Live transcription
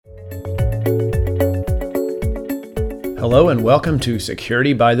Hello and welcome to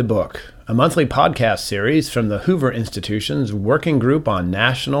Security by the Book, a monthly podcast series from the Hoover Institution's Working Group on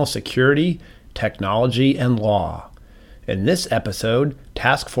National Security, Technology, and Law. In this episode,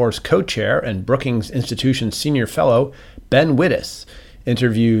 Task Force Co-Chair and Brookings Institution Senior Fellow Ben Wittes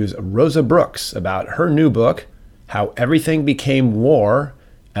interviews Rosa Brooks about her new book, How Everything Became War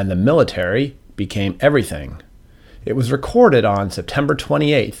and the Military Became Everything. It was recorded on September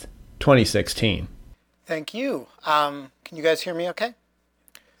 28th, 2016. Thank you. Can you guys hear me okay?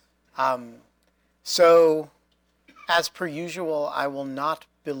 So, as per usual, I will not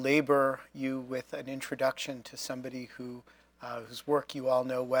belabor you with an introduction to somebody whose work you all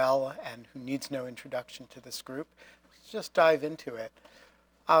know well and who needs no introduction to this group. Let's just dive into it.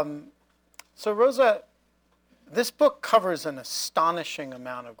 So Rosa, this book covers an astonishing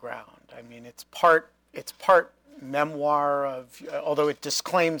amount of ground. I mean, it's part memoir of, although it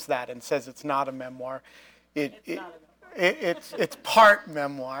disclaims that and says it's not a memoir. It's part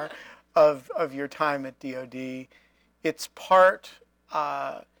memoir of your time at DoD. It's part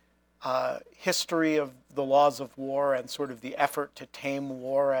history of the laws of war and sort of the effort to tame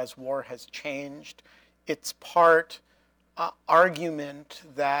war as war has changed. It's part argument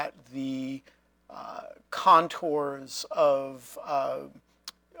that the contours of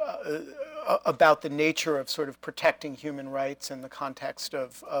about the nature of sort of protecting human rights in the context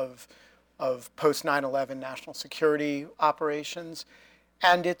of post 9/11 national security operations,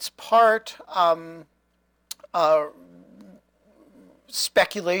 and it's part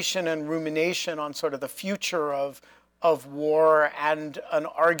speculation and rumination on sort of the future of war, and an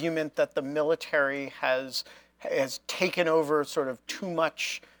argument that the military has taken over sort of too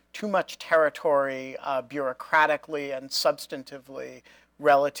much territory bureaucratically and substantively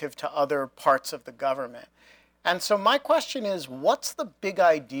relative to other parts of the government. And so my question is, what's the big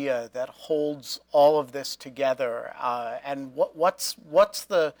idea that holds all of this together, and what's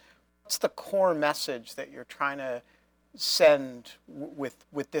the core message that you're trying to send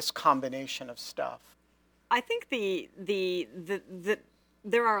with this combination of stuff? I think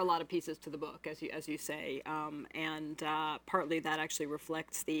there are a lot of pieces to the book, as you say, and partly that actually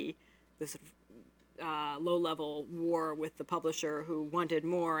reflects the sort of low-level war with the publisher, who wanted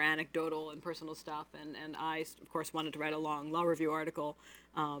more anecdotal and personal stuff, and I, of course, wanted to write a long law review article,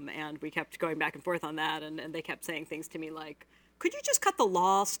 and we kept going back and forth on that, and they kept saying things to me like, could you just cut the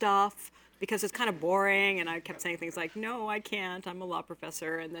law stuff, because it's kind of boring, and I kept saying things like, no, I can't, I'm a law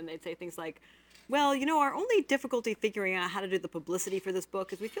professor, and then they'd say things like, well, you know, our only difficulty figuring out how to do the publicity for this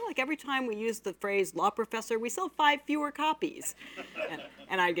book is we feel like every time we use the phrase law professor, we sell 5 fewer copies,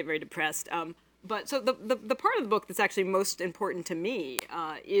 and I'd get very depressed. But so the part of the book that's actually most important to me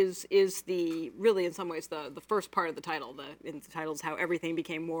is the really, in some ways, the first part of the title. The title is How Everything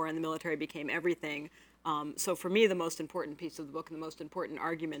Became War and the Military Became Everything. So for me, the most important piece of the book and the most important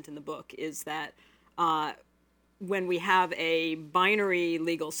argument in the book is that when we have a binary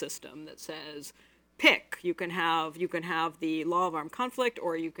legal system that says, pick, you can have the law of armed conflict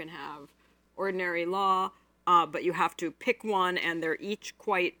or you can have ordinary law, but you have to pick one, and they're each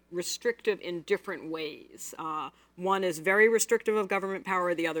quite restrictive in different ways. One is very restrictive of government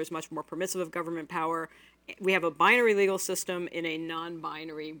power, the other is much more permissive of government power. We have a binary legal system in a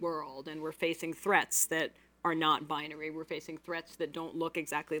non-binary world, and we're facing threats that are not binary. We're facing threats that don't look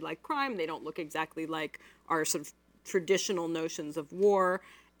exactly like crime, they don't look exactly like our sort of traditional notions of war,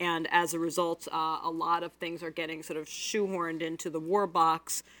 and as a result, a lot of things are getting sort of shoehorned into the war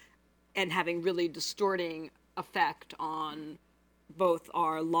box and having really distorting effect on both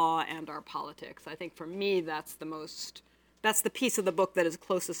our law and our politics. I think for me, that's the piece of the book that is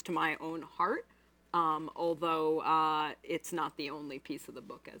closest to my own heart, although it's not the only piece of the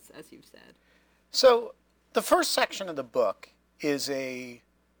book, as you've said. So the first section of the book is a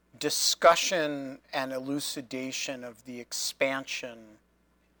discussion and elucidation of the expansion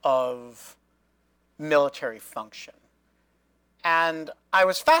of military function. And I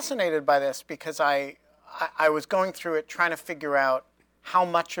was fascinated by this because I was going through it trying to figure out how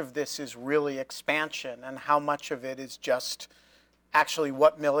much of this is really expansion and how much of it is just actually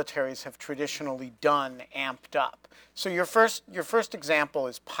what militaries have traditionally done amped up. So your first example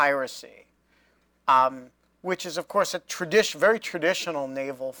is piracy, which is, of course, a very traditional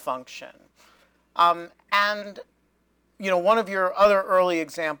naval function. And you know, one of your other early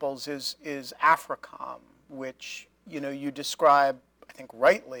examples is AFRICOM, which you describe, I think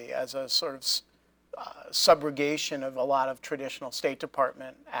rightly, as a sort of subrogation of a lot of traditional State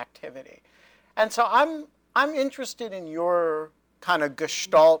Department activity. And so I'm interested in your kind of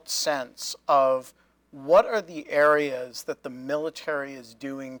gestalt sense of what are the areas that the military is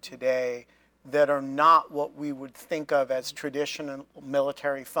doing today that are not what we would think of as traditional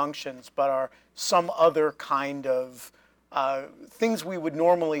military functions, but are some other kind of things we would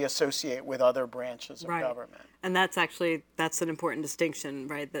normally associate with other branches of government. And that's an important distinction,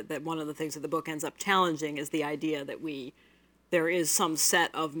 right? That one of the things that the book ends up challenging is the idea that there is some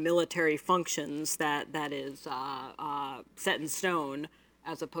set of military functions that is set in stone,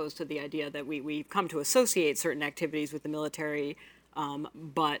 as opposed to the idea that we've come to associate certain activities with the military,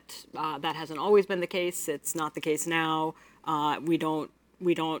 but that hasn't always been the case. It's not the case now.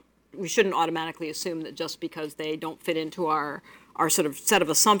 We shouldn't automatically assume that just because they don't fit into our sort of set of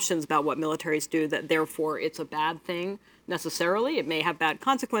assumptions about what militaries do, that therefore it's a bad thing necessarily. It may have bad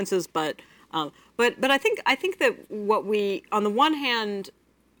consequences, but I think that what we, on the one hand,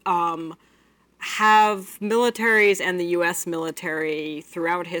 have militaries and the U.S. military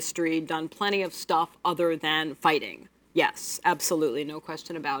throughout history done plenty of stuff other than fighting. Yes, absolutely, no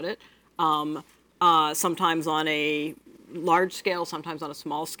question about it. Sometimes on a large scale, sometimes on a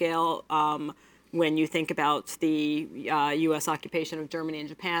small scale. When you think about the U.S. occupation of Germany and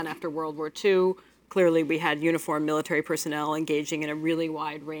Japan after World War II, clearly we had uniformed military personnel engaging in a really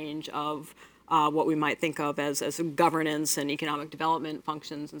wide range of what we might think of as governance and economic development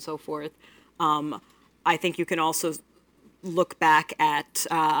functions and so forth. I think you can also look back at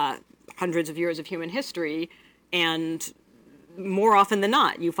hundreds of years of human history, and more often than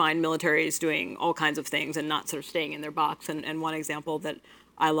not, you find militaries doing all kinds of things and not sort of staying in their box. And one example that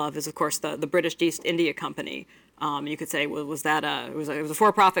I love is, of course, the British East India Company. You could say, well, it was a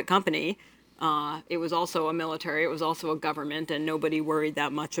for-profit company. It was also a military. It was also a government, and nobody worried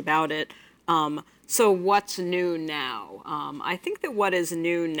that much about it. So what's new now? I think that what is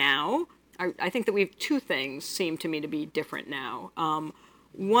new now, I think that we have two things seem to me to be different now.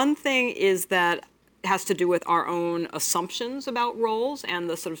 One thing is that has to do with our own assumptions about roles and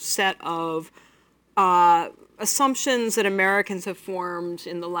the sort of set of assumptions that Americans have formed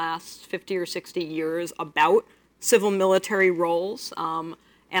in the last 50 or 60 years about civil military roles.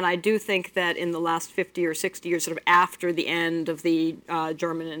 And I do think that in the last 50 or 60 years, sort of after the end of the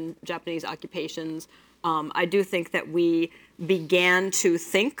German and Japanese occupations, I do think that we began to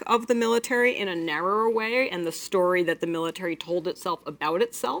think of the military in a narrower way, and the story that the military told itself about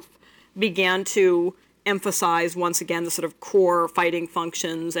itself began to emphasize once again the sort of core fighting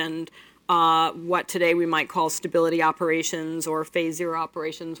functions and what today we might call stability operations or phase zero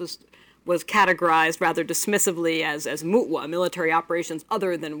operations was categorized rather dismissively as mutwa, military operations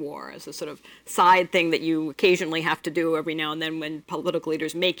other than war, as a sort of side thing that you occasionally have to do every now and then when political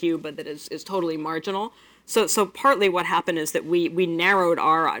leaders make you, but that is totally marginal. So partly what happened is that we narrowed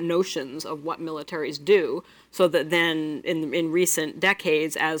our notions of what militaries do, so that then in recent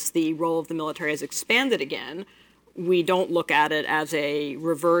decades, as the role of the military has expanded again, we don't look at it as a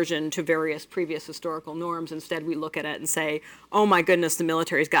reversion to various previous historical norms. Instead, we look at it and say, oh my goodness, the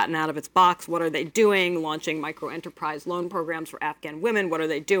military's gotten out of its box. What are they doing? Launching micro-enterprise loan programs for Afghan women. What are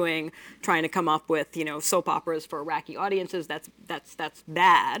they doing? Trying to come up with, soap operas for Iraqi audiences. That's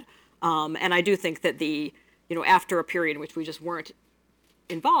bad. And I do think that after a period in which we just weren't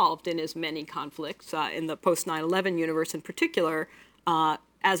involved in as many conflicts, in the post 9/11 universe in particular,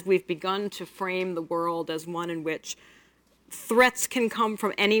 as we've begun to frame the world as one in which threats can come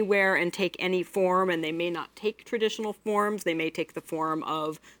from anywhere and take any form, and they may not take traditional forms. They may take the form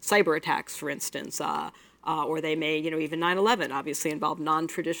of cyber attacks, for instance, or they may, even 9/11 obviously involved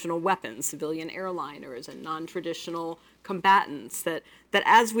non-traditional weapons, civilian airliners, and non-traditional combatants, that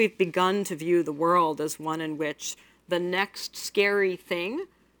as we've begun to view the world as one in which the next scary thing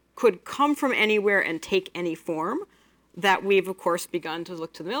could come from anywhere and take any form, that we've, of course, begun to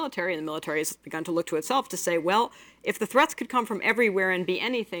look to the military, and the military has begun to look to itself to say, well, if the threats could come from everywhere and be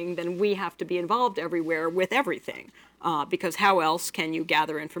anything, then we have to be involved everywhere with everything. Because how else can you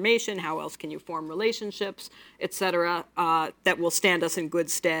gather information? How else can you form relationships, et cetera, that will stand us in good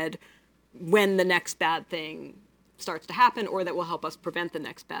stead when the next bad thing starts to happen, or that will help us prevent the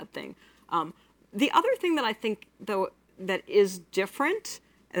next bad thing? The other thing that I think, though, that is different,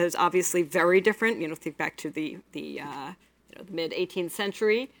 and is obviously very different, think back to the mid 18th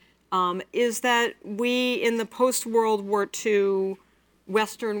century, is that we, in the post-World War II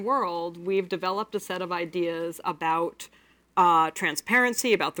Western world, we've developed a set of ideas about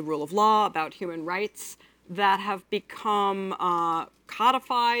transparency, about the rule of law, about human rights, that have become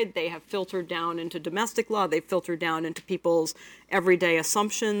codified. They have filtered down into domestic law. They've filtered down into people's everyday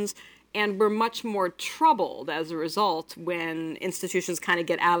assumptions. And we're much more troubled as a result when institutions kind of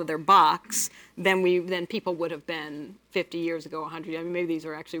get out of their box than people would have been 50 years ago, 100. I mean, maybe these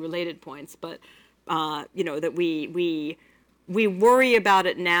are actually related points, but that we we worry about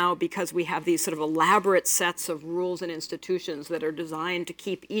it now because we have these sort of elaborate sets of rules and institutions that are designed to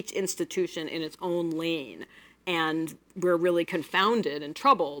keep each institution in its own lane. And we're really confounded and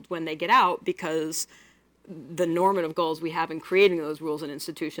troubled when they get out because the normative goals we have in creating those rules and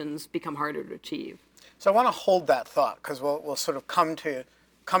institutions become harder to achieve. So I want to hold that thought because we'll sort of come to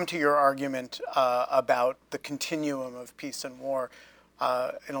your argument about the continuum of peace and war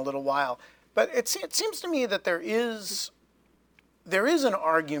in a little while. But it seems to me that there is an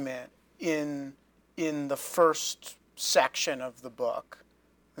argument in the first section of the book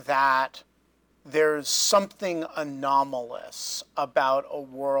that there's something anomalous about a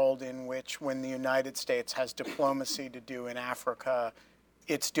world in which when the United States has diplomacy to do in Africa,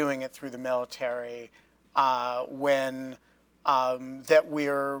 it's doing it through the military, when that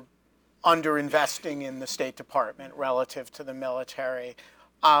we're underinvesting in the State Department relative to the military.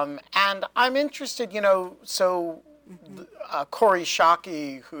 And I'm interested, Corey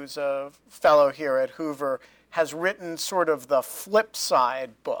Shockey, who's a fellow here at Hoover, has written sort of the flip side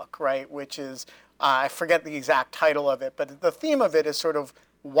book, right, which is, I forget the exact title of it, but the theme of it is sort of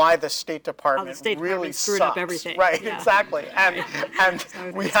why the State Department really screwed sucks. Up everything. Right, yeah. Exactly. And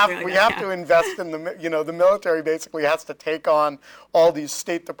we have to invest in the military basically has to take on all these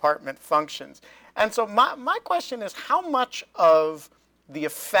State Department functions. And so my question is, how much of the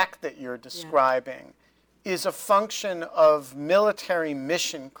effect that you're describing is a function of military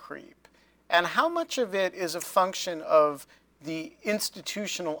mission creep? And how much of it is a function of the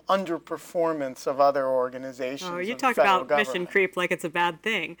institutional underperformance of other organizations? Oh, you talk about mission creep like it's a bad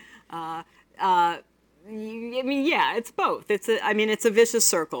thing. It's both. It's a vicious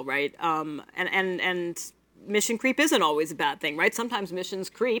circle, right? And mission creep isn't always a bad thing, right? Sometimes missions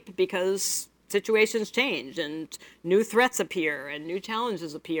creep because situations change and new threats appear and new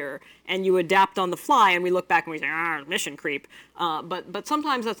challenges appear and you adapt on the fly, and we look back and we say, mission creep. But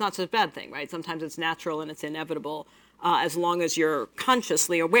sometimes that's not such a bad thing, right? Sometimes it's natural and it's inevitable as long as you're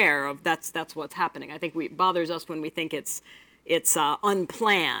consciously aware of that's what's happening. I think it bothers us when we think it's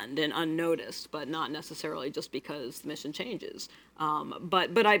unplanned and unnoticed, but not necessarily just because the mission changes.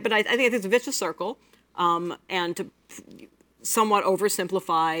 But I think it's a vicious circle, and to somewhat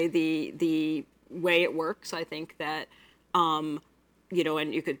oversimplify the way it works, I think that, and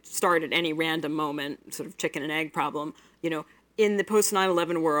you could start at any random moment, sort of chicken and egg problem. In the post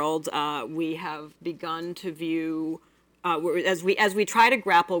 9/11 world, we have begun to view, as we try to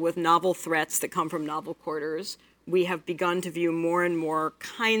grapple with novel threats that come from novel quarters, we have begun to view more and more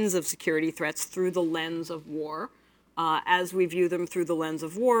kinds of security threats through the lens of war. As we view them through the lens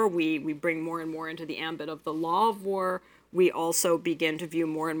of war, we bring more and more into the ambit of the law of war. We also begin to view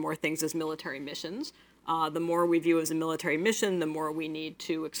more and more things as military missions. The more we view as a military mission, the more we need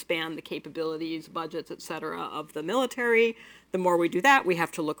to expand the capabilities, budgets, et cetera, of the military. The more we do that, we have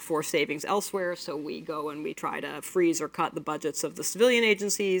to look for savings elsewhere. So we go and we try to freeze or cut the budgets of the civilian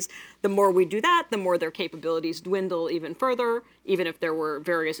agencies. The more we do that, the more their capabilities dwindle even further. Even if there were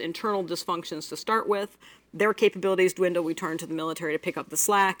various internal dysfunctions to start with, their capabilities dwindle. We turn to the military to pick up the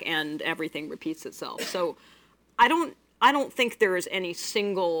slack, and everything repeats itself. So I don't think there is any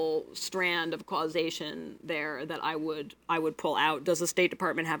single strand of causation there that I would pull out. Does the State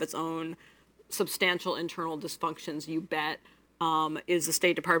Department have its own substantial internal dysfunctions? You bet. Is the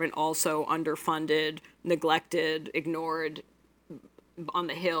State Department also underfunded, neglected, ignored on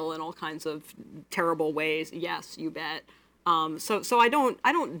the Hill in all kinds of terrible ways? Yes, you bet. So I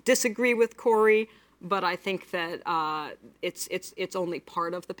don't disagree with Corey, but I think that it's only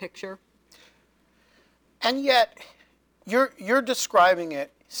part of the picture. And yet, you're describing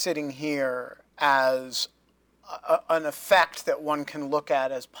it sitting here as an effect that one can look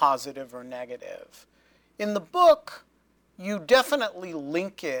at as positive or negative. In the book, you definitely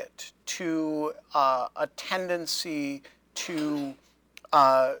link it to a tendency to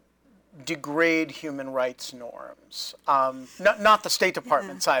degrade human rights norms. Not the State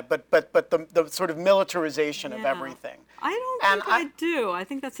Department side, but the sort of militarization of everything. I don't think I do. I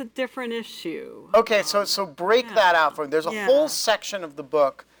think that's a different issue. Okay, so break that out for me. There's a whole section of the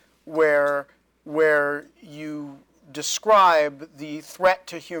book where you describe the threat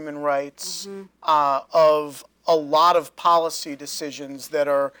to human rights of a lot of policy decisions that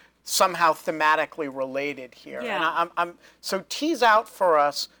are somehow thematically related here. Yeah. And so tease out for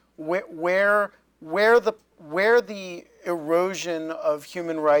us where the erosion of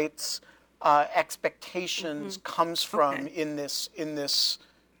human rights expectations comes from in this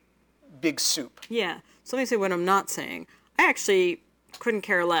big soup. Yeah. So let me say what I'm not saying. I actually couldn't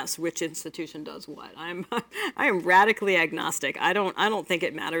care less which institution does what. I am radically agnostic. I don't think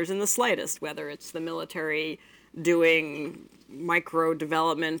it matters in the slightest whether it's the military doing micro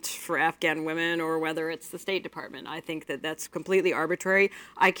development for Afghan women or whether it's the State Department. I think that that's completely arbitrary.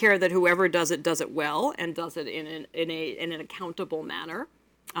 I care that whoever does it well and does it in an accountable manner.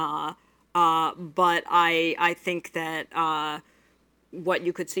 But I think that what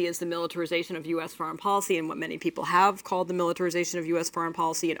you could see is the militarization of U.S. foreign policy, and what many people have called the militarization of U.S. foreign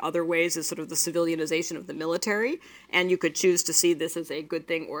policy in other ways is sort of the civilianization of the military. And you could choose to see this as a good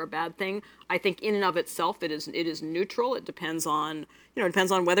thing or a bad thing. I think in and of itself, it is neutral. It depends on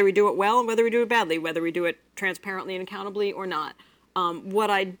whether we do it well and whether we do it badly, whether we do it transparently and accountably or not. What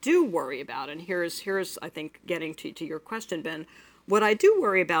I do worry about, and here's I think getting to your question, Ben. What I do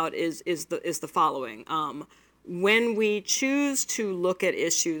worry about is the following. When we choose to look at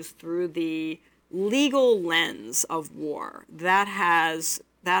issues through the legal lens of war, that has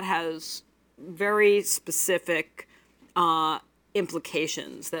very specific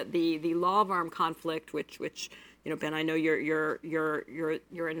implications. That the law of armed conflict, which Ben, I know you're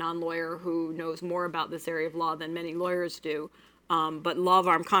a non-lawyer who knows more about this area of law than many lawyers do. But law of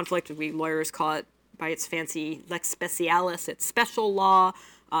armed conflict, we lawyers call it by its fancy lex specialis, it's special law.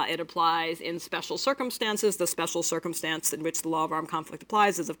 It applies in special circumstances. The special circumstance in which the law of armed conflict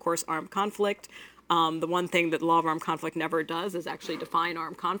applies is, of course, armed conflict. The one thing that the law of armed conflict never does is actually define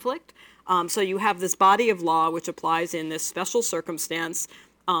armed conflict. So you have this body of law which applies in this special circumstance,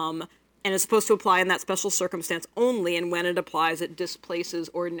 and it's supposed to apply in that special circumstance only, and when it applies, it displaces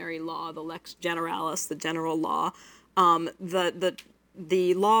ordinary law, the lex generalis, the general law.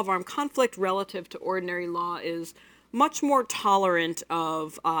 The law of armed conflict relative to ordinary law is much more tolerant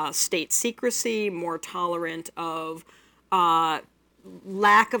of state secrecy, more tolerant of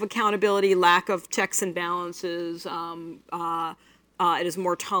lack of accountability, lack of checks and balances. It is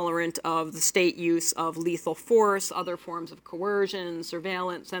more tolerant of the state use of lethal force, other forms of coercion,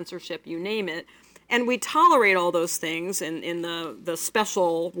 surveillance, censorship, you name it. And we tolerate all those things in the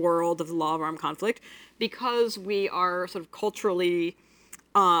special world of the law of armed conflict because we are sort of culturally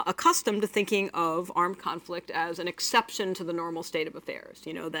accustomed to thinking of armed conflict as an exception to the normal state of affairs.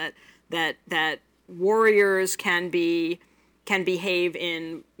 You know, that warriors can behave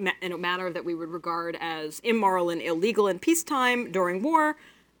in a manner that we would regard as immoral and illegal in peacetime during war,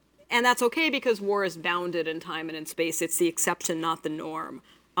 and that's okay because war is bounded in time and in space. It's the exception, not the norm.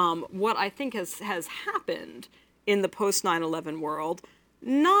 What I think has happened in the post 9/11 world,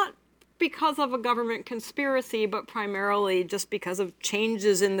 not because of a government conspiracy, but primarily just because of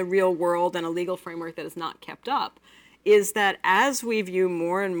changes in the real world and a legal framework that is not kept up, is that as we view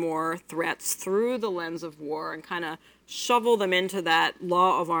more and more threats through the lens of war and kind of shovel them into that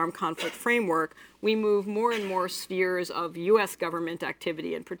law of armed conflict framework, we move more and more spheres of U.S. government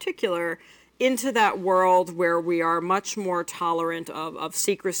activity in particular into that world where we are much more tolerant of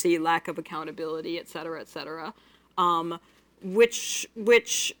secrecy, lack of accountability, et cetera, which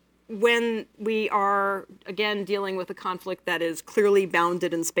when we are, again, dealing with a conflict that is clearly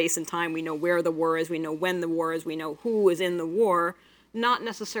bounded in space and time, we know where the war is, we know when the war is, we know who is in the war, not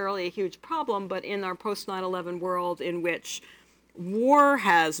necessarily a huge problem, but in our post 9/11 world in which war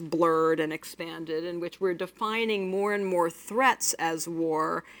has blurred and expanded, in which we're defining more and more threats as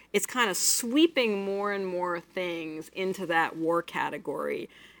war, it's kind of sweeping more and more things into that war category.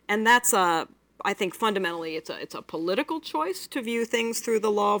 And that's I think fundamentally it's a political choice to view things through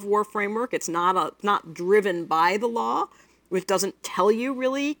the law of war framework. It's not driven by the law, which doesn't tell you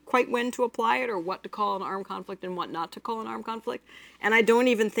really quite when to apply it or what to call an armed conflict and what not to call an armed conflict. And I don't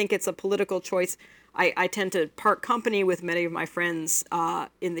even think it's a political choice. I tend to part company with many of my friends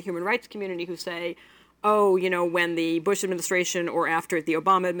in the human rights community who say, oh, when the Bush administration or after the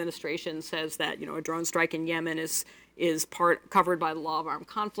Obama administration says that, a drone strike in Yemen is covered by the law of armed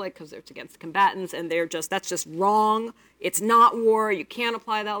conflict because it's against the combatants, and that's just wrong. It's not war. You can't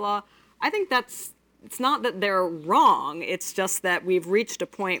apply that law. I think it's not that they're wrong. It's just that we've reached a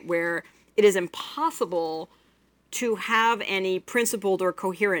point where it is impossible to have any principled or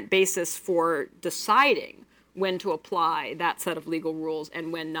coherent basis for deciding when to apply that set of legal rules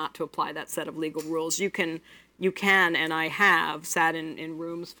and when not to apply that set of legal rules. You can, and I have sat in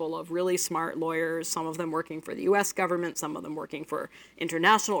rooms full of really smart lawyers, some of them working for the U.S. government, some of them working for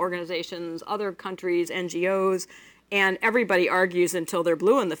international organizations, other countries, NGOs, and everybody argues until they're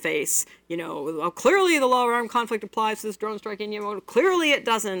blue in the face. Well, clearly the law of armed conflict applies to this drone strike in Yemen. Clearly it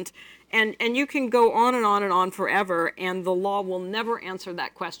doesn't. And you can go on and on and on forever, and the law will never answer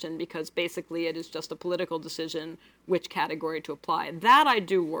that question because basically it is just a political decision which category to apply. That I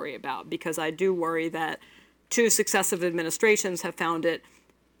do worry about because I do worry that two successive administrations have found it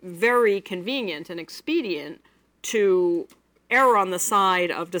very convenient and expedient to err on the side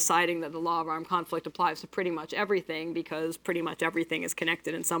of deciding that the law of armed conflict applies to pretty much everything, because pretty much everything is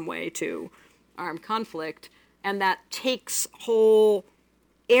connected in some way to armed conflict, and that takes whole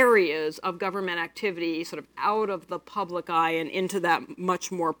areas of government activity sort of out of the public eye and into that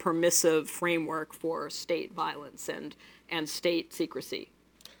much more permissive framework for state violence and state secrecy.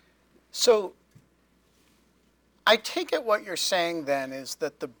 So I take it what you're saying then is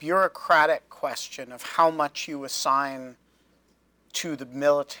that the bureaucratic question of how much you assign to the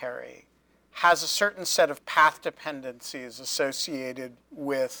military has a certain set of path dependencies associated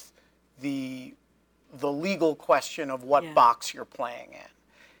with the legal question of what box you're playing in.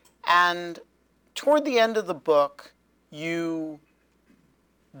 And toward the end of the book, you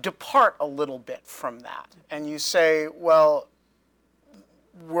depart a little bit from that. And you say, well,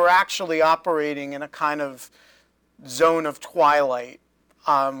 we're actually operating in a kind of zone of twilight.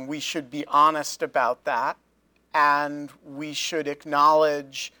 We should be honest about that. And we should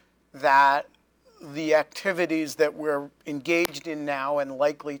acknowledge that the activities that we're engaged in now and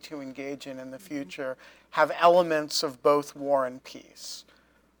likely to engage in the future have elements of both war and peace.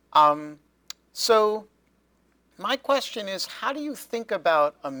 So my question is, how do you think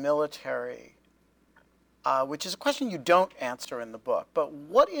about a military, which is a question you don't answer in the book, but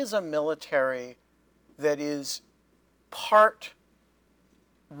what is a military that is part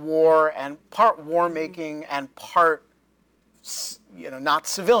war and part war making and part, not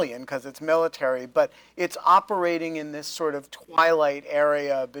civilian because it's military, but it's operating in this sort of twilight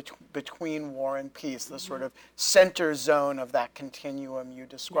area between war and peace, the sort of center zone of that continuum you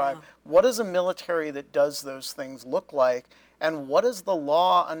described. Yeah. What does a military that does those things look like, and what does the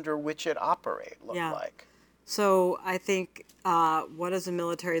law under which it operates look like? So I think what does a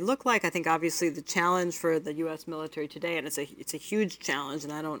military look like? I think obviously the challenge for the U.S. military today, and it's a huge challenge,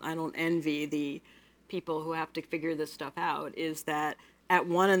 and I don't envy the people who have to figure this stuff out, is that at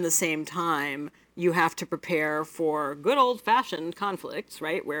one and the same time you have to prepare for good old-fashioned conflicts,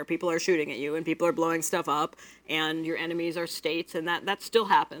 right, where people are shooting at you and people are blowing stuff up and your enemies are states, and that still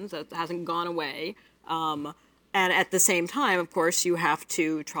happens. That hasn't gone away. And at the same time, of course, you have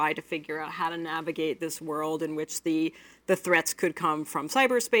to try to figure out how to navigate this world in which the threats could come from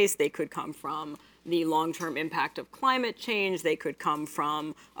cyberspace, they could come from the long-term impact of climate change, they could come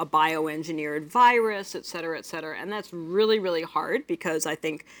from a bioengineered virus, et cetera, et cetera. And that's really, really hard, because I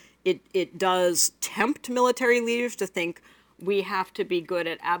think it does tempt military leaders to think we have to be good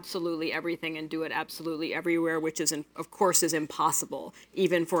at absolutely everything and do it absolutely everywhere, which of course is impossible,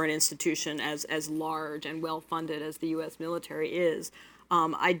 even for an institution as large and well-funded as the U.S. military is.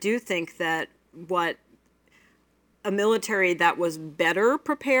 I do think that what a military that was better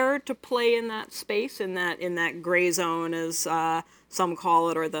prepared to play in that space, in that gray zone, as some call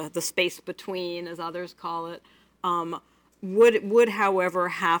it, or the space between, as others call it, would, however,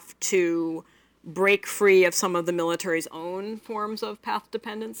 have to break free of some of the military's own forms of path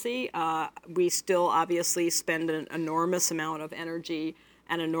dependency. We still obviously spend an enormous amount of energy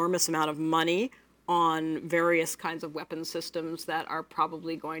and enormous amount of money on various kinds of weapon systems that are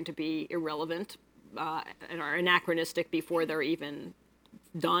probably going to be irrelevant and are anachronistic before they're even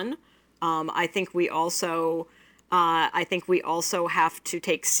done. I think we also have to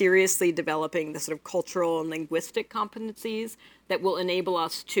take seriously developing the sort of cultural and linguistic competencies that will enable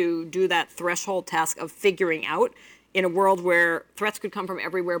us to do that threshold task of figuring out, in a world where threats could come from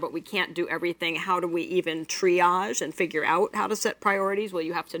everywhere, but we can't do everything, how do we even triage and figure out how to set priorities? Well,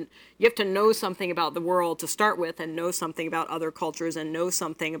 you have to know something about the world to start with, and know something about other cultures, and know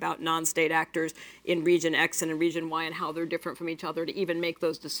something about non-state actors in region X and in region Y and how they're different from each other to even make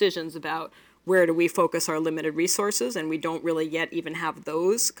those decisions about where do we focus our limited resources. And we don't really yet even have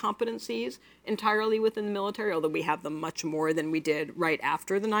those competencies entirely within the military, although we have them much more than we did right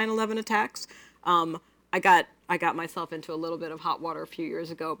after the 9/11 attacks. I got myself into a little bit of hot water a few years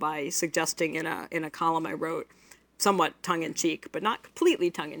ago by suggesting in a column I wrote, somewhat tongue-in-cheek, but not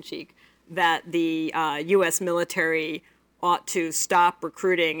completely tongue-in-cheek, that the U.S. military ought to stop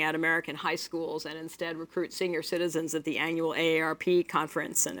recruiting at American high schools and instead recruit senior citizens at the annual AARP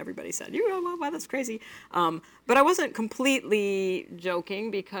conference. And everybody said, wow, that's crazy. But I wasn't completely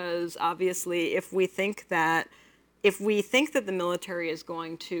joking, because obviously if we think that the military is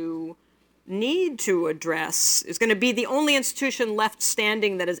going to need to address, is going to be the only institution left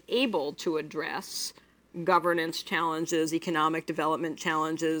standing that is able to address governance challenges, economic development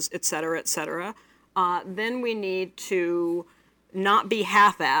challenges, et cetera, then we need to not be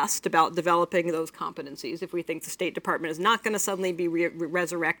half-assed about developing those competencies. If we think the State Department is not going to suddenly be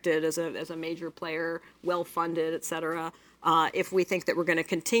resurrected as a major player, well-funded, et cetera, if we think that we're going to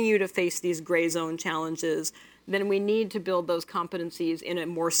continue to face these gray zone challenges, then we need to build those competencies in a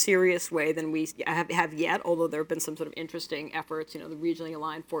more serious way than we have yet, although there have been some sort of interesting efforts, the regionally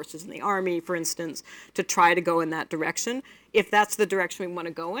aligned forces in the Army, for instance, to try to go in that direction. If that's the direction we want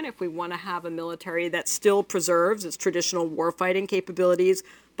to go in, if we want to have a military that still preserves its traditional warfighting capabilities,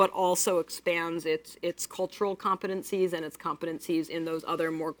 but also expands its cultural competencies and its competencies in those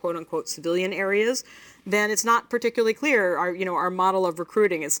other more quote-unquote civilian areas, then it's not particularly clear. Our model of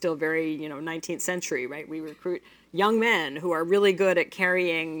recruiting is still very 19th century, right? We recruit young men who are really good at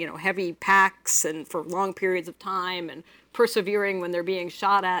carrying heavy packs and for long periods of time and persevering when they're being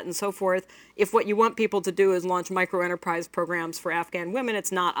shot at and so forth. If what you want people to do is launch micro-enterprise programs for Afghan women,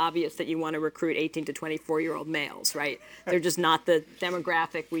 it's not obvious that you want to recruit 18 to 24-year-old males, right? They're just not the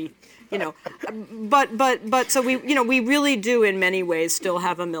demographic but so we really do in many ways still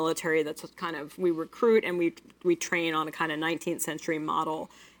have a military that's kind of, we recruit and we train on a kind of 19th century model.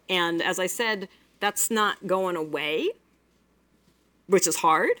 And as I said, that's not going away, which is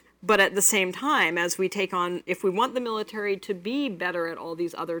hard. But at the same time, as we take on, if we want the military to be better at all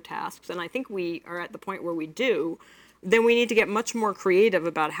these other tasks, and I think we are at the point where we do, then we need to get much more creative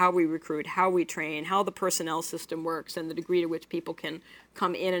about how we recruit, how we train, how the personnel system works, and the degree to which people can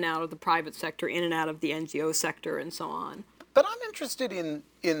come in and out of the private sector, in and out of the NGO sector, and so on. But I'm interested in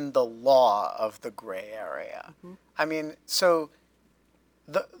the law of the gray area. Mm-hmm. I mean, so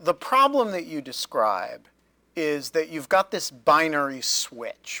the problem that you describe is that you've got this binary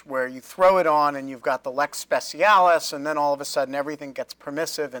switch where you throw it on and you've got the lex specialis, and then all of a sudden everything gets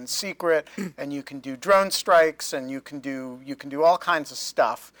permissive and secret, and you can do drone strikes and you can do all kinds of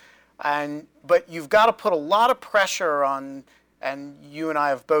stuff, but you've got to put a lot of pressure on, and you and I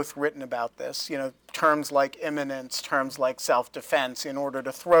have both written about this, terms like imminence, terms like self-defense, in order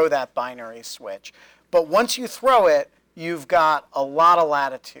to throw that binary switch. But once you throw it, you've got a lot of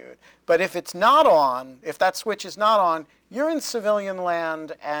latitude. But if it's not on, if that switch is not on, you're in civilian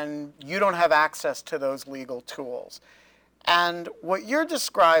land and you don't have access to those legal tools. And what you're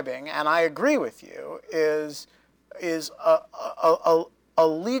describing, and I agree with you, is a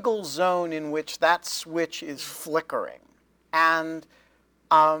legal zone in which that switch is flickering. And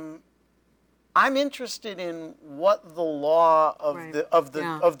I'm interested in what the law of right. of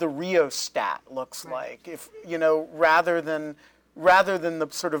the rheostat looks right. like, if rather than the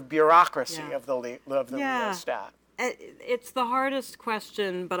sort of bureaucracy of the rheostat. It's the hardest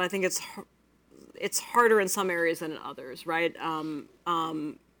question, but I think it's harder in some areas than in others, right?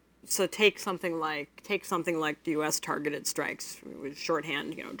 So take something like the U.S. targeted strikes, with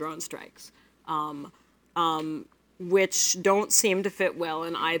shorthand, drone strikes. Which don't seem to fit well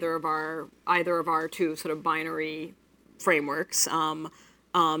in either of our two sort of binary frameworks, and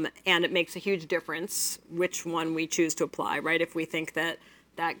it makes a huge difference which one we choose to apply, right? If we think that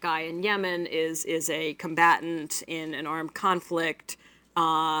guy in Yemen is a combatant in an armed conflict,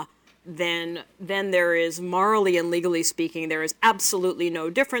 then there is, morally and legally speaking, there is absolutely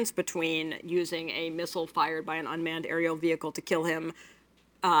no difference between using a missile fired by an unmanned aerial vehicle to kill him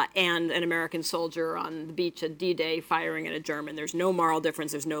and an American soldier on the beach at D-Day firing at a German. There's no moral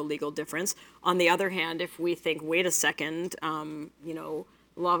difference. There's no legal difference. On the other hand, if we think, wait a second,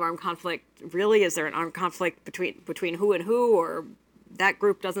 law of armed conflict, really? Is there an armed conflict between who and who? Or that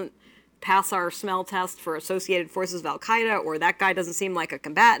group doesn't pass our smell test for associated forces of Al-Qaeda, or that guy doesn't seem like a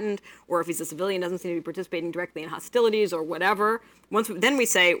combatant, or if he's a civilian, doesn't seem to be participating directly in hostilities or whatever. Then we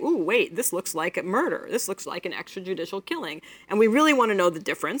say, ooh, wait, this looks like a murder. This looks like an extrajudicial killing. And we really want to know the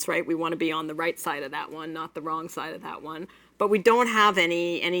difference, right? We want to be on the right side of that one, not the wrong side of that one. But we don't have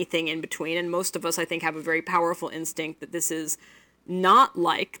anything in between. And most of us, I think, have a very powerful instinct that this is not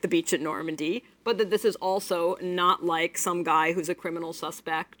like the beach at Normandy, but that this is also not like some guy who's a criminal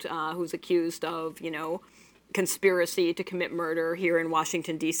suspect, who's accused of, conspiracy to commit murder here in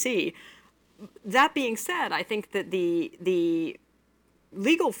Washington, D.C. That being said, I think that the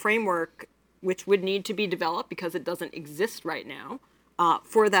legal framework, which would need to be developed because it doesn't exist right now,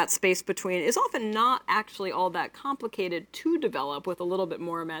 for that space between, is often not actually all that complicated to develop with a little bit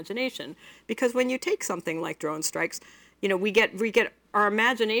more imagination. Because when you take something like drone strikes, we get our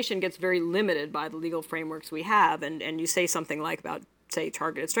imagination gets very limited by the legal frameworks we have, and you say something like about, say,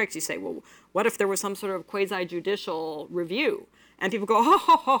 targeted strikes, you say, well, what if there was some sort of quasi-judicial review? And people go, ho,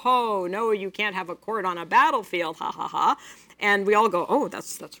 ho, ho, ho, no, you can't have a court on a battlefield, ha, ha, ha. And we all go, oh,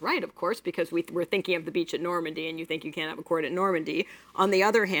 that's right, of course, because we're thinking of the beach at Normandy, and you think you can't have a court at Normandy. On the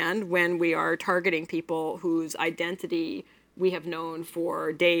other hand, when we are targeting people whose identity we have known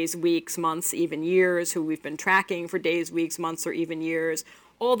for days, weeks, months, even years, who we've been tracking for days, weeks, months, or even years,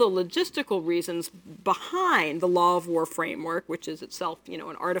 all the logistical reasons behind the law of war framework, which is itself, an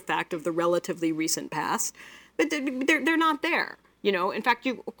artifact of the relatively recent past, but they're not there. In fact,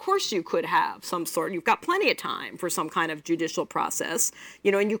 of course you could have some sort, you've got plenty of time for some kind of judicial process,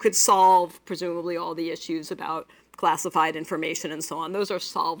 and you could solve presumably all the issues about classified information and so on. Those are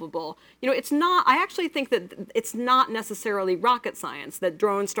solvable. I actually think that it's not necessarily rocket science, that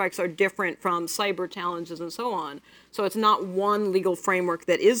drone strikes are different from cyber challenges and so on. So it's not one legal framework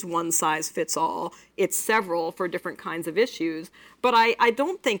that is one size fits all. It's several for different kinds of issues. But I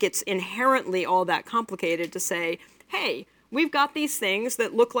don't think it's inherently all that complicated to say, hey, we've got these things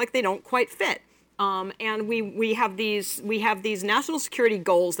that look like they don't quite fit. And we have these national security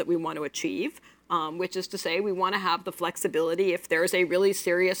goals that we want to achieve. Which is to say we want to have the flexibility if there's a really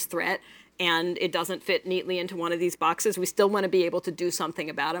serious threat and it doesn't fit neatly into one of these boxes, we still want to be able to do something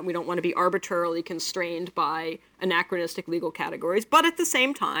about it. We don't want to be arbitrarily constrained by anachronistic legal categories. But at the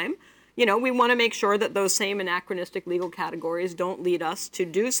same time, we want to make sure that those same anachronistic legal categories don't lead us to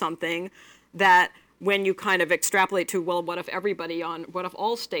do something that when you kind of extrapolate to, well, what if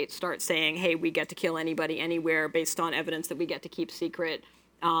all states start saying, hey, we get to kill anybody anywhere based on evidence that we get to keep secret,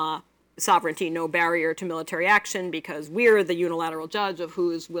 sovereignty, no barrier to military action because we're the unilateral judge of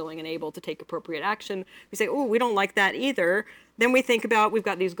who's willing and able to take appropriate action. We say, oh, we don't like that either. Then we think about, we've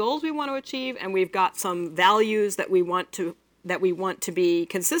got these goals we want to achieve and we've got some values that we want to be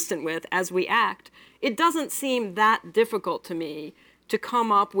consistent with as we act. It doesn't seem that difficult to me to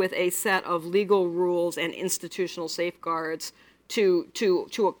come up with a set of legal rules and institutional safeguards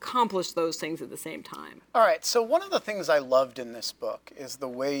to accomplish those things at the same time. All right, so one of the things I loved in this book is the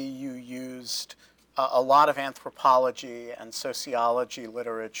way you used a lot of anthropology and sociology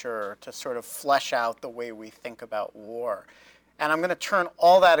literature to sort of flesh out the way we think about war. And I'm going to turn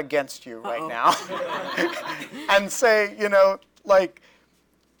all that against you right now and say,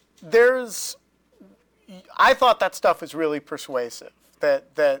 I thought that stuff was really persuasive, that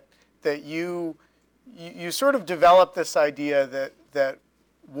you sort of developed this idea that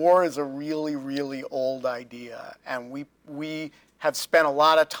war is a really, really old idea, and we have spent a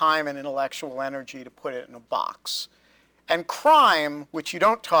lot of time and intellectual energy to put it in a box. And crime, which you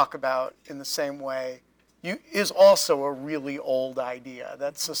don't talk about in the same way, is also a really old idea,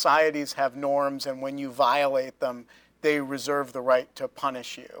 that societies have norms, and when you violate them, they reserve the right to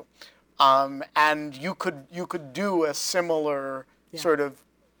punish you. And you could do a similar sort of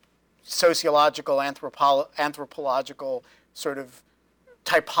sociological, anthropological sort of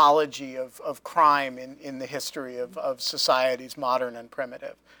typology of crime in the history of societies, modern and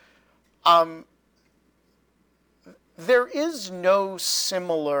primitive. There is no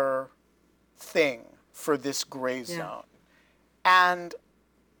similar thing for this gray zone. And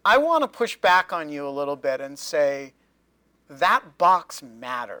I want to push back on you a little bit and say that box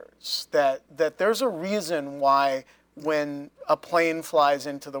matters, that there's a reason why when a plane flies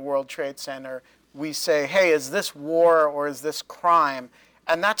into the World Trade Center, we say, hey, is this war or is this crime?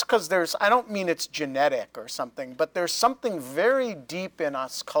 And that's because I don't mean it's genetic or something, but there's something very deep in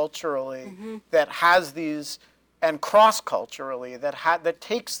us culturally that has these, and cross-culturally, that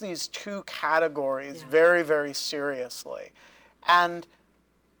takes these two categories very, very seriously. And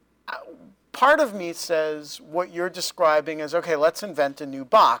part of me says what you're describing is, okay, let's invent a new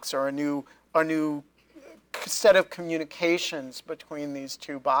box or a new set of communications between these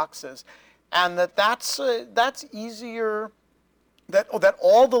two boxes, and that's easier. That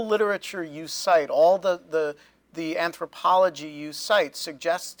all the literature you cite, all the anthropology you cite,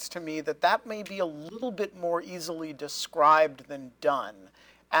 suggests to me that may be a little bit more easily described than done,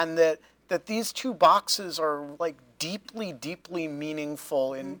 and that these two boxes are like deeply, deeply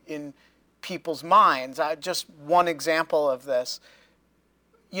meaningful in people's minds. Just one example of this.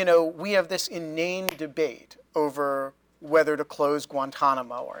 We have this inane debate over whether to close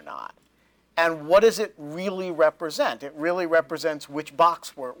Guantanamo or not. And what does it really represent? It really represents which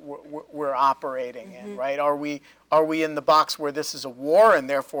box we're operating in, right? Are we in the box where this is a war and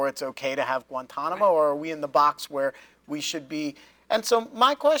therefore it's okay to have Guantanamo, or are we in the box where we should be? And so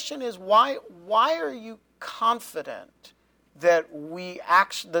my question is, why are you confident that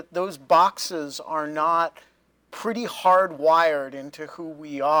that those boxes are not pretty hardwired into who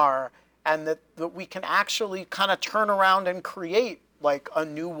we are, and that we can actually kind of turn around and create like a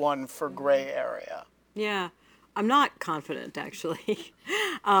new one for gray area? Yeah, I'm not confident actually.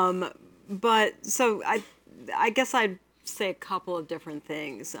 But so I guess I'd say a couple of different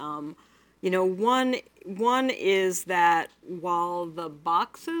things. One is that while the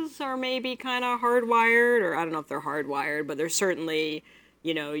boxes are maybe kind of hardwired, or I don't know if they're hardwired, but they're certainly,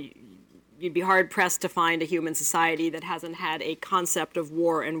 you'd be hard-pressed to find a human society that hasn't had a concept of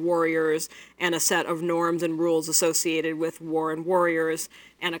war and warriors and a set of norms and rules associated with war and warriors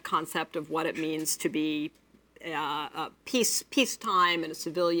and a concept of what it means to be peacetime and a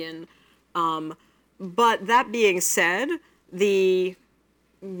civilian. But that being said,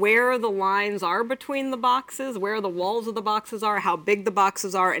 where the lines are between the boxes, where the walls of the boxes are, how big the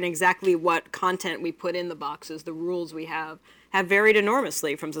boxes are, and exactly what content we put in the boxes, the rules we have varied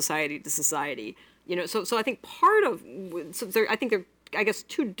enormously from society to society. So I think I think there are, I guess,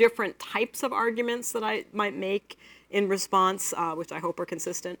 two different types of arguments that I might make in response, which I hope are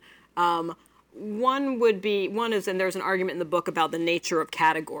consistent. One is, and there's an argument in the book about the nature of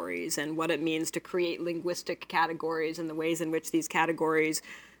categories and what it means to create linguistic categories and the ways in which these categories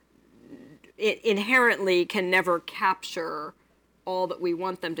inherently can never capture all that we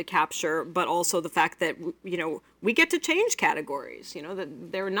want them to capture, but also the fact that, we get to change categories,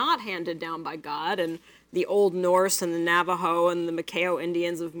 that they're not handed down by God, and the Old Norse and the Navajo and the Macao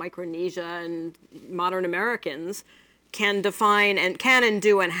Indians of Micronesia and modern Americans can define and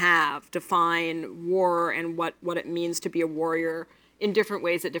have defined war and what it means to be a warrior in different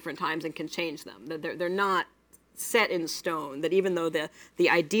ways at different times and can change them. They're not set in stone, that even though the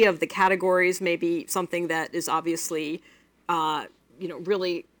idea of the categories may be something that is obviously,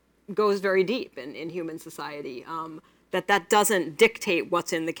 really goes very deep in human society, that doesn't dictate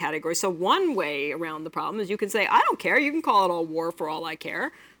what's in the category. So one way around the problem is you can say, I don't care, you can call it all war for all I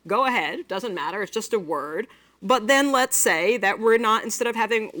care. Go ahead, doesn't matter, it's just a word. But then let's say that we're not, instead of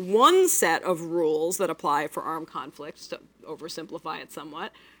having one set of rules that apply for armed conflicts, to oversimplify it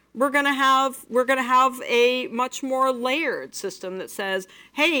somewhat, we're going to have a much more layered system that says,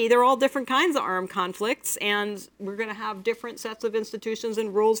 hey, they're all different kinds of armed conflicts, and we're going to have different sets of institutions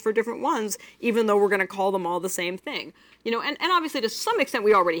and rules for different ones, even though we're going to call them all the same thing. And obviously to some extent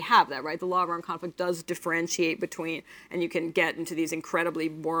we already have that, right? The law of armed conflict does differentiate between, and you can get into these incredibly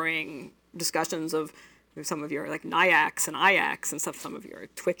boring discussions of, some of you are like NIACs and IACs and stuff. Some of you are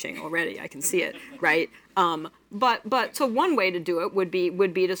twitching already. I can see it, right? But so one way to do it would be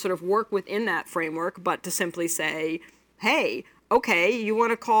to sort of work within that framework, but to simply say, hey, okay, you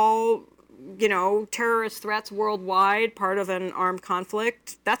want to call, terrorist threats worldwide part of an armed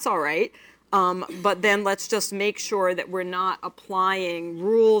conflict? That's all right. But then let's just make sure that we're not applying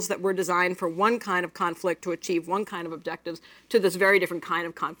rules that were designed for one kind of conflict to achieve one kind of objectives to this very different kind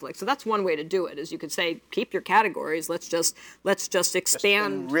of conflict. So that's one way to do it, is you could say, keep your categories, let's just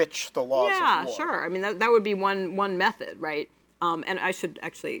expand. Just enrich the laws of war. Yeah, sure. I mean, that would be one method, right? And I should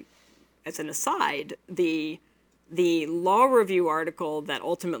actually, as an aside, the law review article that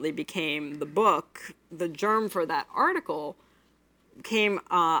ultimately became the book, the germ for that article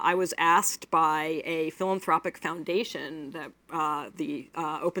I was asked by a philanthropic foundation, that the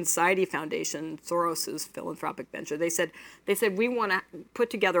Open Society Foundation, Soros's philanthropic venture. They said we want to put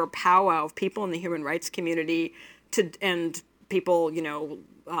together a powwow of people in the human rights community and people,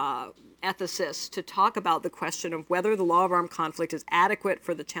 ethicists, to talk about the question of whether the law of armed conflict is adequate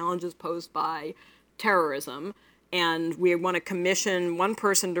for the challenges posed by terrorism. And we want to commission one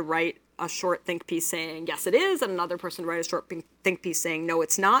person to write a short think piece saying, yes, it is, and another person to write a short think piece saying, no,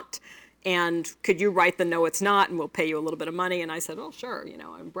 it's not. And could you write the no, it's not, and we'll pay you a little bit of money? And I said, oh, sure,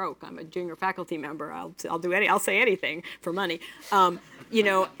 I'm broke. I'm a junior faculty member. I'll say anything for money. And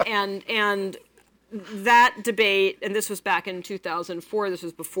that debate, and this was back in 2004, this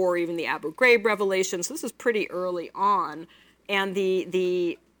was before even the Abu Ghraib revelation, so this is pretty early on. And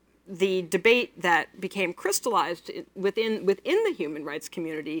the debate that became crystallized within the human rights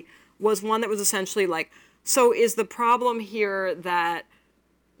community was one that was essentially like, so is the problem here that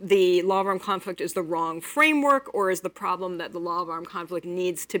the law of armed conflict is the wrong framework, or is the problem that the law of armed conflict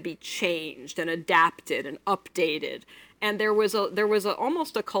needs to be changed and adapted and updated? And there was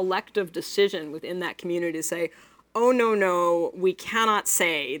almost a collective decision within that community to say, oh, no, we cannot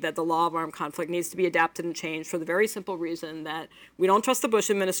say that the law of armed conflict needs to be adapted and changed for the very simple reason that we don't trust the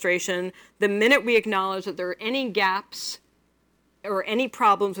Bush administration. The minute we acknowledge that there are any gaps or any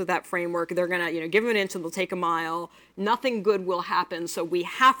problems with that framework, they're going to, give them an inch and they'll take a mile. Nothing good will happen. So we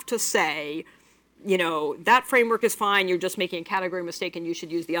have to say, that framework is fine. You're just making a category mistake and you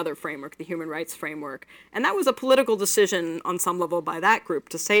should use the other framework, the human rights framework. And that was a political decision on some level by that group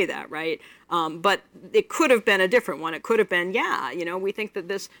to say that, right? But it could have been a different one. It could have been, we think that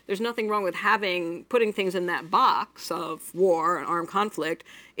there's nothing wrong with putting things in that box of war and armed conflict.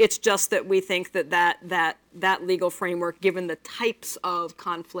 It's just that we think that legal framework, given the types of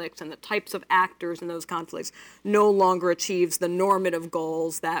conflicts and the types of actors in those conflicts, no longer achieves the normative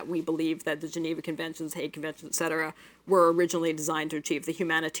goals that we believe that the Geneva Conventions, Hague Conventions, et cetera, were originally designed to achieve, the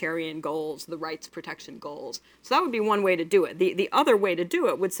humanitarian goals, the rights protection goals. So that would be one way to do it. The other way to do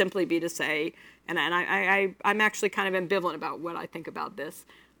it would simply be to say, and I'm actually kind of ambivalent about what I think about this,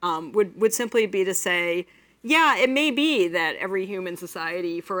 would simply be to say, Yeah, it may be that every human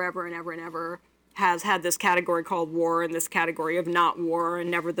society forever and ever and ever has had this category called war and this category of not war, and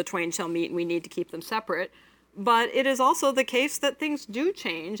never the twain shall meet, and we need to keep them separate. But it is also the case that things do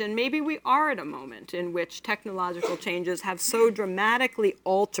change, and maybe we are at a moment in which technological changes have so dramatically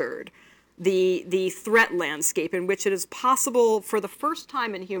altered the threat landscape, in which it is possible for the first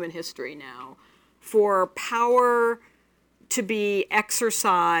time in human history now for power to be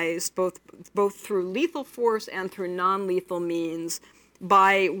exercised both through lethal force and through non-lethal means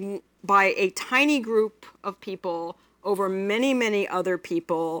by a tiny group of people over many other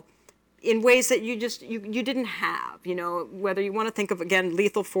people in ways that you didn't have. Whether you want to think of, again,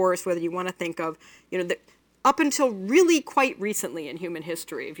 lethal force, whether you want to think of, up until really quite recently in human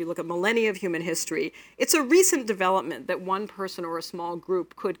history, if you look at millennia of human history, it's a recent development that one person or a small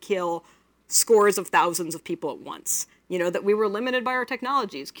group could kill scores of thousands of people at once. That we were limited by our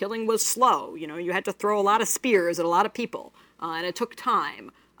technologies. Killing was slow. You had to throw a lot of spears at a lot of people, and it took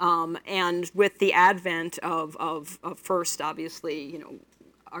time. And with the advent of first, obviously,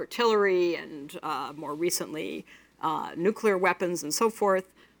 artillery, and more recently, nuclear weapons and so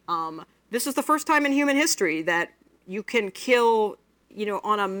forth, this is the first time in human history that you can kill,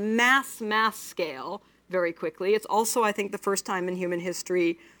 on a mass scale very quickly. It's also, I think, the first time in human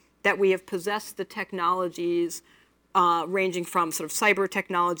history that we have possessed the technologies ranging from sort of cyber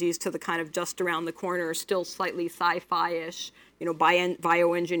technologies to the kind of just around the corner, still slightly sci-fi-ish,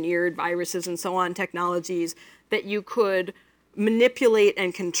 bioengineered viruses and so on technologies that you could manipulate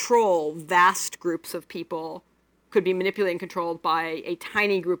and control vast groups of people, could be manipulated and controlled by a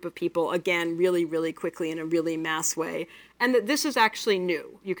tiny group of people, again, really quickly in a really mass way. And that this is actually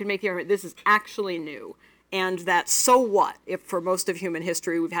new. You can make the argument this is actually new. And that so what if for most of human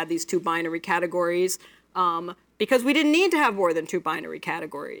history we've had these two binary categories, because we didn't need to have more than two binary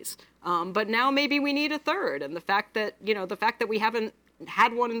categories. But now maybe we need a third. And the fact that we haven't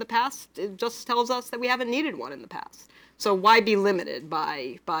had one in the past, it just tells us that we haven't needed one in the past. So why be limited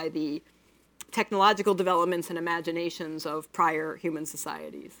by the technological developments and imaginations of prior human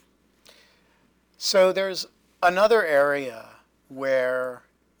societies? So there's another area where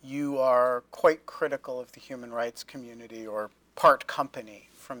you are quite critical of the human rights community, or part company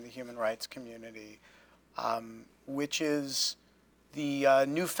from the human rights community, which is the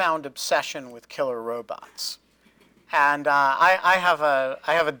newfound obsession with killer robots. And I have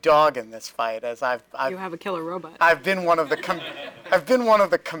a dog in this fight, as you have a killer robot. I've been one of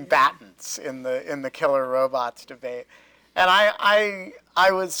the combatants in the killer robots debate, and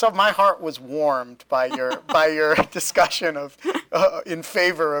my heart was warmed by your discussion of in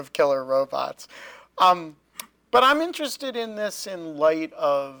favor of killer robots. But I'm interested in this in light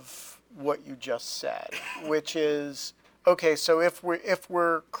of what you just said, which is, okay, so if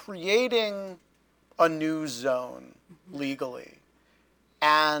we're creating a new zone legally,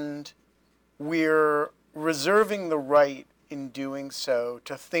 and we're reserving the right in doing so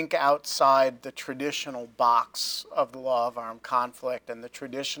to think outside the traditional box of the law of armed conflict and the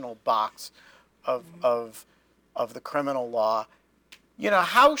traditional box of the criminal law,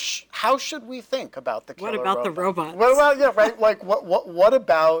 how should we think about the killer robot? What about the robots? What about, right? Like what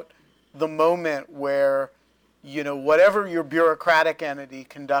about the moment where, whatever your bureaucratic entity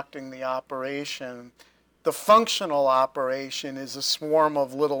conducting the operation, the functional operation is a swarm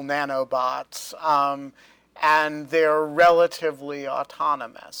of little nanobots, and they're relatively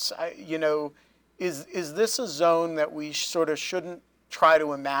autonomous. Is this a zone that we sort of shouldn't try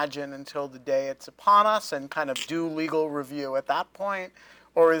to imagine until the day it's upon us and kind of do legal review at that point?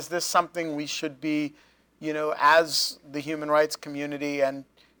 Or is this something we should be, as the human rights community, and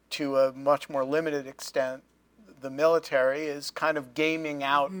to a much more limited extent, the military, is kind of gaming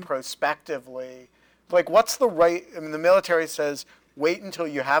out prospectively? Like, what's the right, the military says, wait until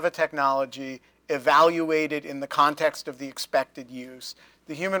you have a technology, evaluate it in the context of the expected use.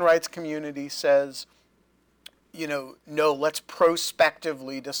 The human rights community says, no, let's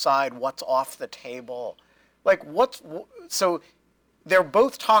prospectively decide what's off the table. Like, so they're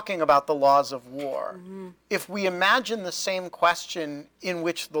both talking about the laws of war. Mm-hmm. If we imagine the same question in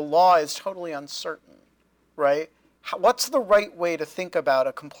which the law is totally uncertain, right? What's the right way to think about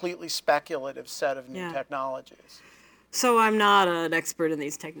a completely speculative set of new technologies? So I'm not an expert in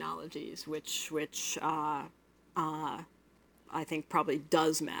these technologies, which I think probably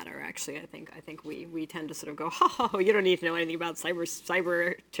does matter. Actually, I think we tend to sort of go, oh, you don't need to know anything about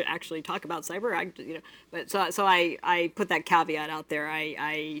cyber to actually talk about cyber. But so I put that caveat out there.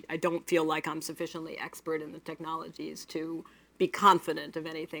 I don't feel like I'm sufficiently expert in the technologies to be confident of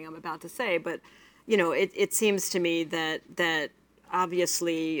anything I'm about to say. But it seems to me that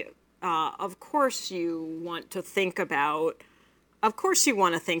obviously of course you want to think about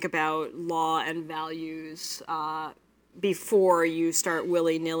law and values before you start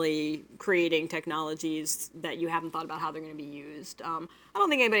willy-nilly creating technologies that you haven't thought about how they're going to be used. I don't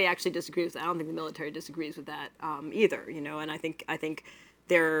think anybody actually disagrees with that. I don't think the military disagrees with that either. And I think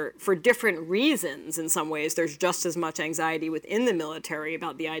there, for different reasons, in some ways, there's just as much anxiety within the military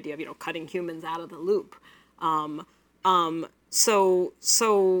about the idea of cutting humans out of the loop.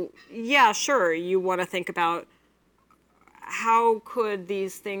 So yeah, sure, you want to think about how could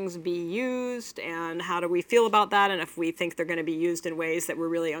these things be used and how do we feel about that, and if we think they're going to be used in ways that we're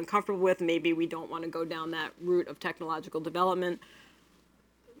really uncomfortable with, maybe we don't want to go down that route of technological development.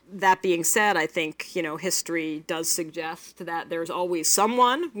 That being said, I think history does suggest that there's always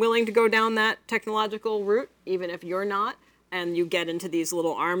someone willing to go down that technological route, even if you're not, and you get into these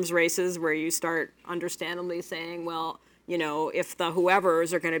little arms races where you start understandably saying, well, if the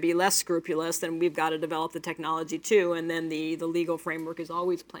whoever's are going to be less scrupulous, then we've got to develop the technology too, and then the legal framework is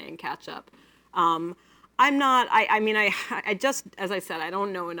always playing catch up. I just, as I said, I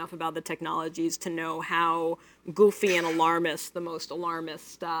don't know enough about the technologies to know how goofy and alarmist the most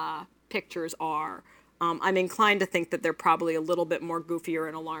alarmist pictures are. I'm inclined to think that they're probably a little bit more goofier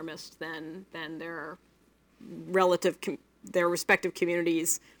and alarmist than their respective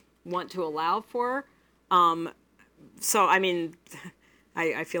communities want to allow for. So,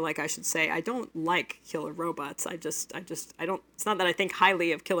 I feel like I should say I don't like killer robots. I don't, it's not that I think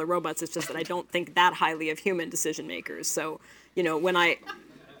highly of killer robots, it's just that I don't think that highly of human decision makers. So, I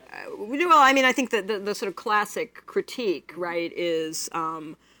think that the sort of classic critique, right, is,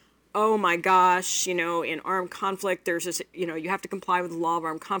 oh my gosh, in armed conflict, there's this, you have to comply with the law of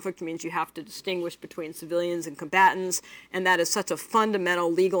armed conflict. It means you have to distinguish between civilians and combatants, and that is such a fundamental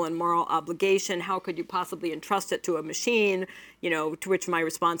legal and moral obligation. How could you possibly entrust it to a machine? To which my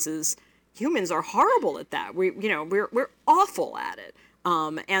response is, humans are horrible at that. We're awful at it.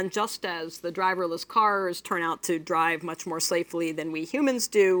 And just as the driverless cars turn out to drive much more safely than we humans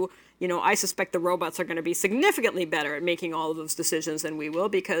do, I suspect the robots are going to be significantly better at making all of those decisions than we will,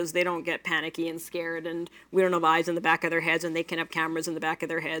 because they don't get panicky and scared, and we don't have eyes in the back of their heads, and they can have cameras in the back of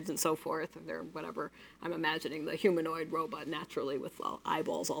their heads and so forth. They're whatever. I'm imagining the humanoid robot naturally with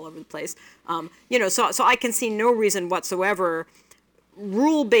eyeballs all over the place. So I can see no reason whatsoever.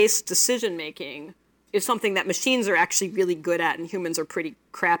 Rule-based decision making is something that machines are actually really good at and humans are pretty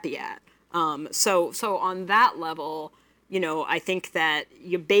crappy at. So on that level, I think that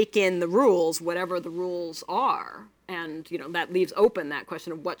you bake in the rules, whatever the rules are, and that leaves open that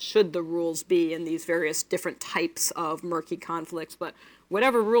question of what should the rules be in these various different types of murky conflicts. But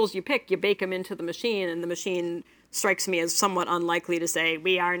whatever rules you pick, you bake them into the machine, and the machine strikes me as somewhat unlikely to say,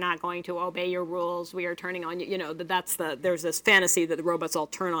 we are not going to obey your rules, we are turning on you. There's this fantasy that the robots all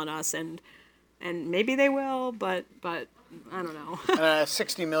turn on us, and maybe they will, but I don't know.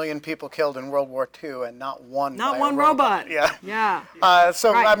 60 million people killed in World War II, and not one robot. Yeah. Yeah.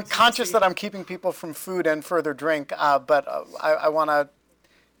 So right. I'm conscious that I'm keeping people from food and further drink, but I want to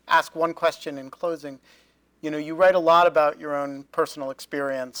ask one question in closing. You write a lot about your own personal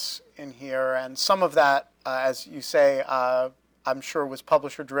experience in here, and some of that, as you say, I'm sure was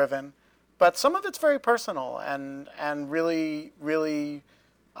publisher driven, but some of it's very personal and really, really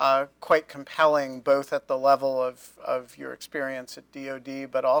quite compelling, both at the level of your experience at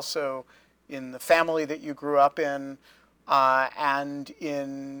DoD, but also in the family that you grew up in, and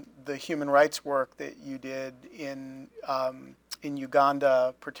in the human rights work that you did in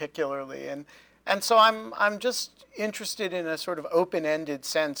Uganda particularly. And so I'm just interested in a sort of open-ended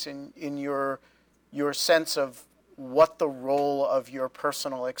sense in your sense of what the role of your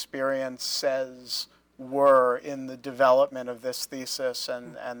personal experience says were in the development of this thesis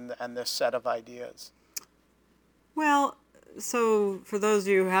and this set of ideas. Well, so for those of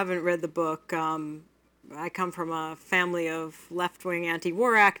you who haven't read the book, I come from a family of left-wing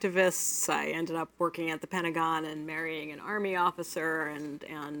anti-war activists. I ended up working at the Pentagon and marrying an Army officer,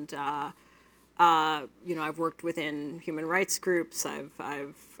 and I've worked within human rights groups. I've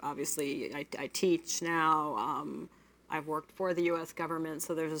obviously I teach now. I've worked for the U.S. government,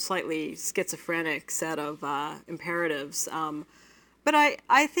 so there's a slightly schizophrenic set of imperatives. But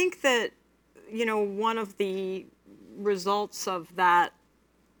I think that, one of the results of that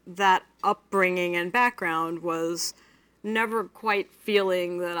upbringing and background was never quite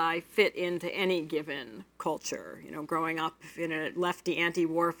feeling that I fit into any given culture. Growing up in a lefty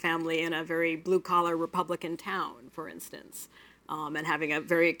anti-war family in a very blue-collar Republican town, for instance, and having a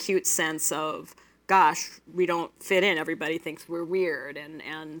very acute sense of, gosh, we don't fit in. Everybody thinks we're weird, and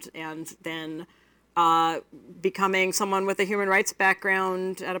then becoming someone with a human rights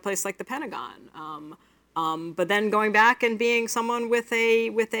background at a place like the Pentagon, but then going back and being someone with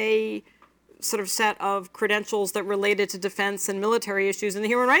a sort of set of credentials that related to defense and military issues in the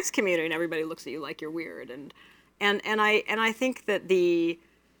human rights community, and everybody looks at you like you're weird. And I think that the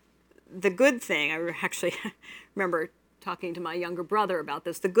good thing, I actually remember talking to my younger brother about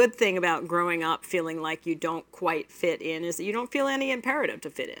this, the good thing about growing up feeling like you don't quite fit in is that you don't feel any imperative to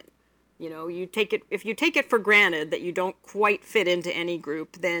fit in. You know, if you take it for granted that you don't quite fit into any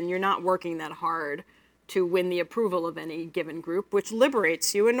group, then you're not working that hard to win the approval of any given group, which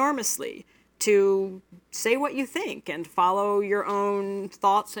liberates you enormously to say what you think and follow your own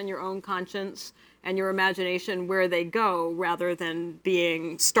thoughts and your own conscience and your imagination where they go, rather than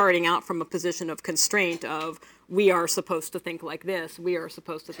starting out from a position of constraint of, we are supposed to think like this, we are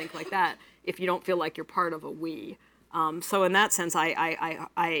supposed to think like that, if you don't feel like you're part of a we. So in that sense,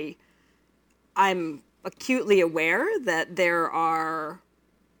 I'm acutely aware that there are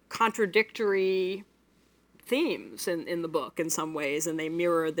contradictory themes in the book in some ways, and they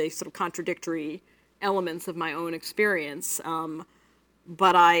mirror the sort of contradictory elements of my own experience.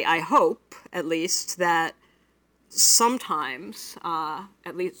 But I hope, at least, that sometimes,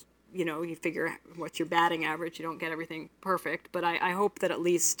 at least, you know, you figure what's your batting average, you don't get everything perfect, but I hope that at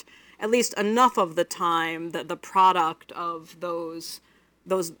least enough of the time that the product of those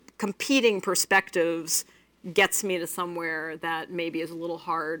competing perspectives gets me to somewhere that maybe is a little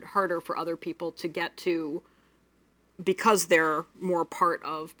harder for other people to get to because they're more part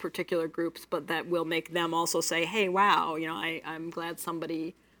of particular groups, but that will make them also say, hey, wow, you know, I'm glad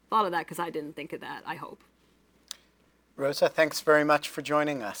somebody thought of that because I didn't think of that, I hope. Rosa, thanks very much for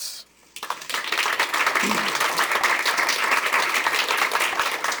joining us.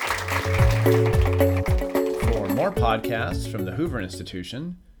 For more podcasts from the Hoover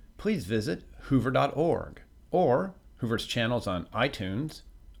Institution, please visit hoover.org or Hoover's channels on iTunes,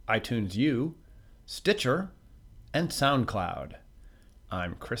 iTunes U, Stitcher, and SoundCloud.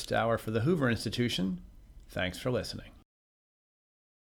 I'm Chris Dower for the Hoover Institution. Thanks for listening.